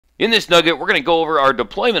In this nugget, we're going to go over our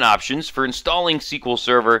deployment options for installing SQL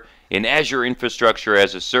Server in Azure Infrastructure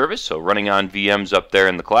as a Service, so running on VMs up there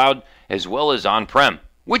in the cloud, as well as on-prem,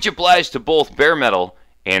 which applies to both bare metal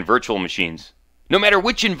and virtual machines. No matter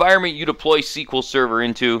which environment you deploy SQL Server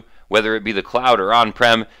into, whether it be the cloud or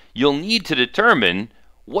on-prem, you'll need to determine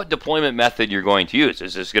what deployment method you're going to use.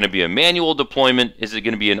 Is this going to be a manual deployment? Is it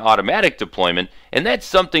going to be an automatic deployment? And that's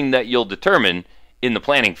something that you'll determine in the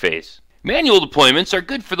planning phase. Manual deployments are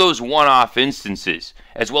good for those one-off instances,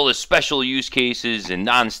 as well as special use cases and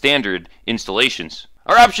non-standard installations.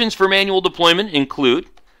 Our options for manual deployment include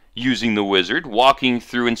using the wizard, walking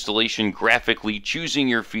through installation graphically, choosing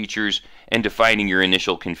your features, and defining your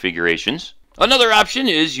initial configurations. Another option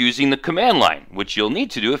is using the command line, which you'll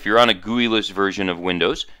need to do if you're on a GUI-less version of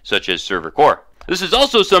Windows, such as Server Core. This is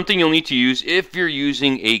also something you'll need to use if you're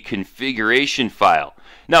using a configuration file.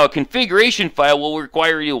 Now, a configuration file will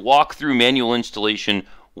require you to walk through manual installation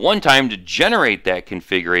one time to generate that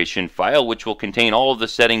configuration file, which will contain all of the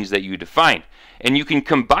settings that you defined. And you can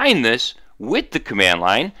combine this with the command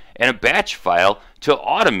line and a batch file to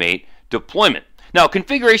automate deployment. Now,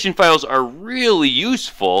 configuration files are really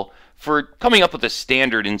useful for coming up with a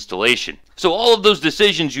standard installation. So all of those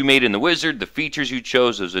decisions you made in the wizard, the features you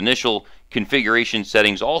chose, those initial configuration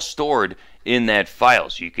settings, all stored in that file,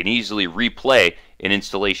 so you can easily replay an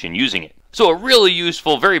installation using it. So a really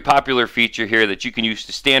useful, very popular feature here that you can use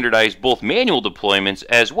to standardize both manual deployments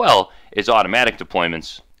as well as automatic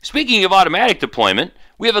deployments. Speaking of automatic deployment,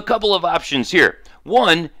 we have a couple of options here.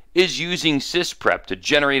 One is using sysprep to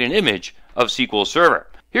generate an image of SQL Server.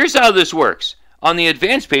 Here's how this works. On the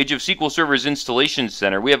advanced page of SQL Server's Installation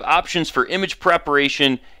Center, we have options for image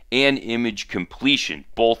preparation and image completion,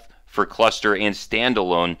 both for cluster and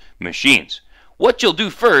standalone machines. What you'll do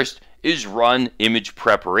first is run image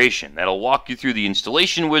preparation. That'll walk you through the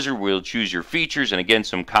installation wizard where you'll choose your features and again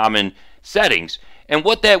some common settings. And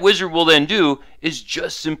what that wizard will then do is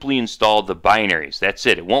just simply install the binaries. That's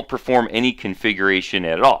it. It won't perform any configuration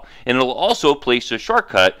at all. And it'll also place a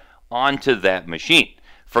shortcut onto that machine.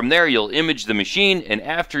 From there, you'll image the machine, and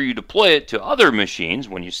after you deploy it to other machines,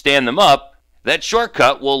 when you stand them up, that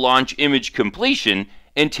shortcut will launch image completion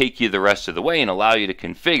and take you the rest of the way and allow you to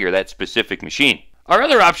configure that specific machine. Our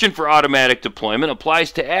other option for automatic deployment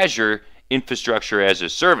applies to Azure Infrastructure as a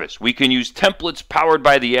Service. We can use templates powered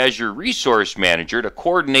by the Azure Resource Manager to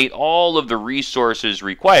coordinate all of the resources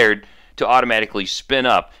required to automatically spin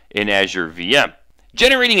up an Azure VM.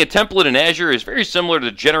 Generating a template in Azure is very similar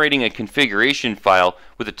to generating a configuration file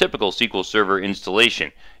with a typical SQL Server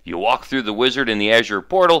installation. You walk through the wizard in the Azure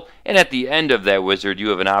portal, and at the end of that wizard, you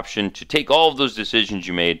have an option to take all of those decisions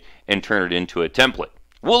you made and turn it into a template.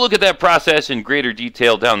 We'll look at that process in greater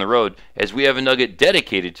detail down the road as we have a nugget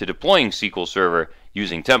dedicated to deploying SQL Server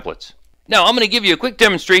using templates. Now, I'm going to give you a quick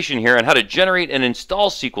demonstration here on how to generate and install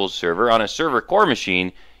SQL Server on a Server Core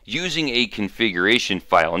machine using a configuration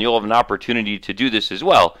file, and you'll have an opportunity to do this as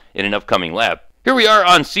well in an upcoming lab. Here we are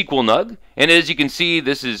on SQL Nug, and as you can see,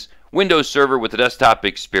 this is Windows Server with the desktop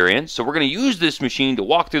experience. So we're going to use this machine to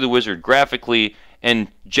walk through the wizard graphically and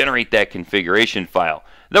generate that configuration file.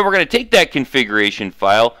 Then we're going to take that configuration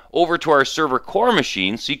file over to our Server Core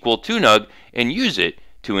machine, SQL Nug, and use it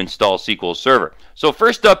to install SQL Server. So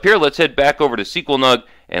first up here, let's head back over to SQL Nug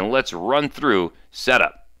and let's run through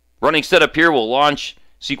setup. Running setup here will launch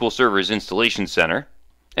SQL Server's Installation Center.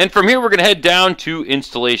 And from here, we're going to head down to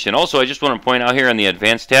installation. Also, I just want to point out here on the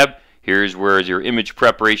Advanced tab, here's where your image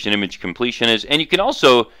preparation, image completion is. And you can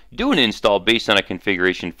also do an install based on a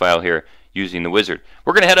configuration file here using the wizard.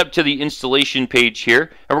 We're going to head up to the installation page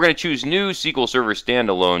here, and we're going to choose New SQL Server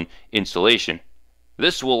Standalone Installation.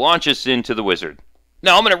 This will launch us into the wizard.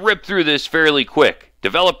 Now, I'm going to rip through this fairly quick.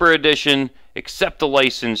 Developer Edition, accept the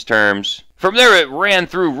license terms. From there, it ran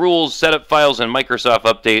through rules, setup files, and Microsoft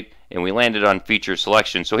Update, and we landed on feature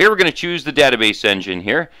selection. So here we're going to choose the database engine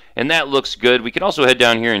here, and that looks good. We can also head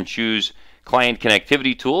down here and choose client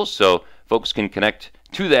connectivity tools, so folks can connect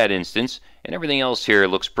to that instance, and everything else here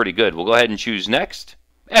looks pretty good. We'll go ahead and choose Next.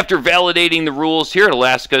 After validating the rules here, it'll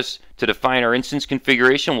ask us to define our instance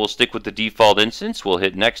configuration. We'll stick with the default instance. We'll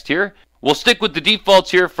hit Next here. We'll stick with the defaults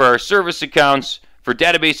here for our service accounts. For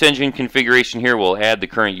database engine configuration here, we'll add the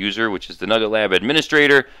current user, which is the Nugget Lab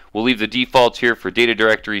administrator. We'll leave the defaults here for data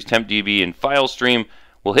directories, tempdb, and file stream.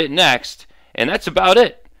 We'll hit Next, and that's about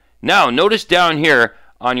it. Now, notice down here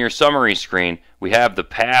on your summary screen, we have the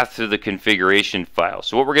path to the configuration file.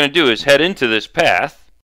 So what we're going to do is head into this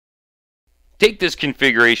path, take this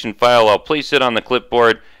configuration file, I'll place it on the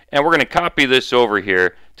clipboard, and we're going to copy this over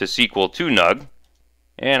here to SQL Nug,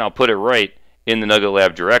 and I'll put it right in the Nugget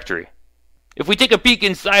Lab directory. If we take a peek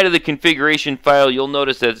inside of the configuration file, you'll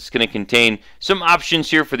notice that it's going to contain some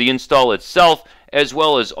options here for the install itself, as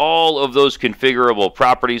well as all of those configurable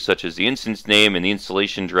properties such as the instance name and the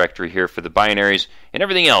installation directory here for the binaries and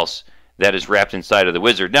everything else that is wrapped inside of the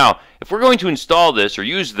wizard. Now, if we're going to install this or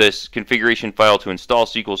use this configuration file to install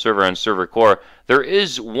SQL Server on Server Core, there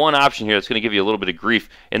is one option here that's going to give you a little bit of grief,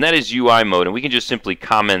 and that is UI mode, and we can just simply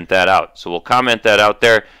comment that out. So we'll comment that out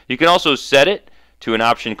there. You can also set it to an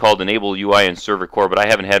option called Enable UI in Server Core, but I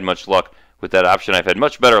haven't had much luck with that option. I've had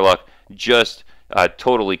much better luck just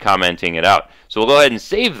totally commenting it out. So we'll go ahead and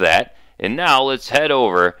save that, and now let's head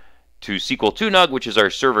over to SQL 2NUG, which is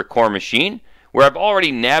our Server Core machine, where I've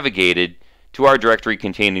already navigated to our directory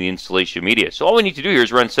containing the installation media. So all we need to do here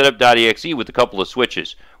is run setup.exe with a couple of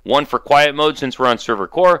switches. One for quiet mode since we're on Server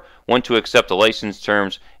Core, one to accept the license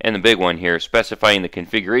terms, and the big one here, specifying the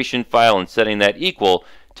configuration file and setting that equal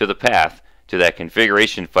to the path to that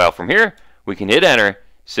configuration file. From here, we can hit enter,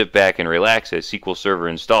 sit back and relax as SQL Server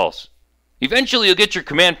installs. Eventually, you'll get your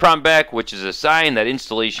command prompt back, which is a sign that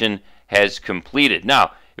installation has completed.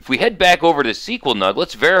 Now, if we head back over to SQL NUG,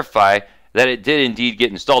 let's verify that it did indeed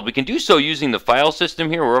get installed. We can do so using the file system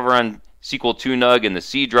here. We're over on SQL 2NUG and the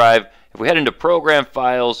C drive. If we head into Program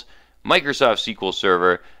Files, Microsoft SQL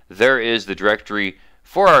Server, there is the directory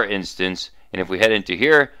for our instance. And if we head into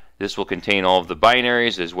here, this will contain all of the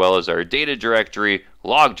binaries as well as our data directory,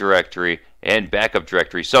 log directory, and backup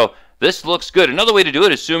directory. So this looks good. Another way to do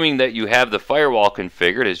it, assuming that you have the firewall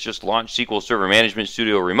configured, is just launch SQL Server Management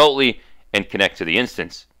Studio remotely and connect to the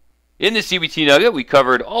instance. In the CBT Nugget, we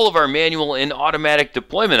covered all of our manual and automatic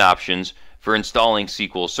deployment options for installing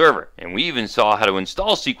SQL Server. And we even saw how to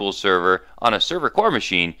install SQL Server on a Server Core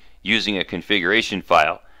machine using a configuration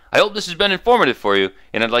file. I hope this has been informative for you,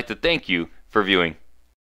 and I'd like to thank you for viewing.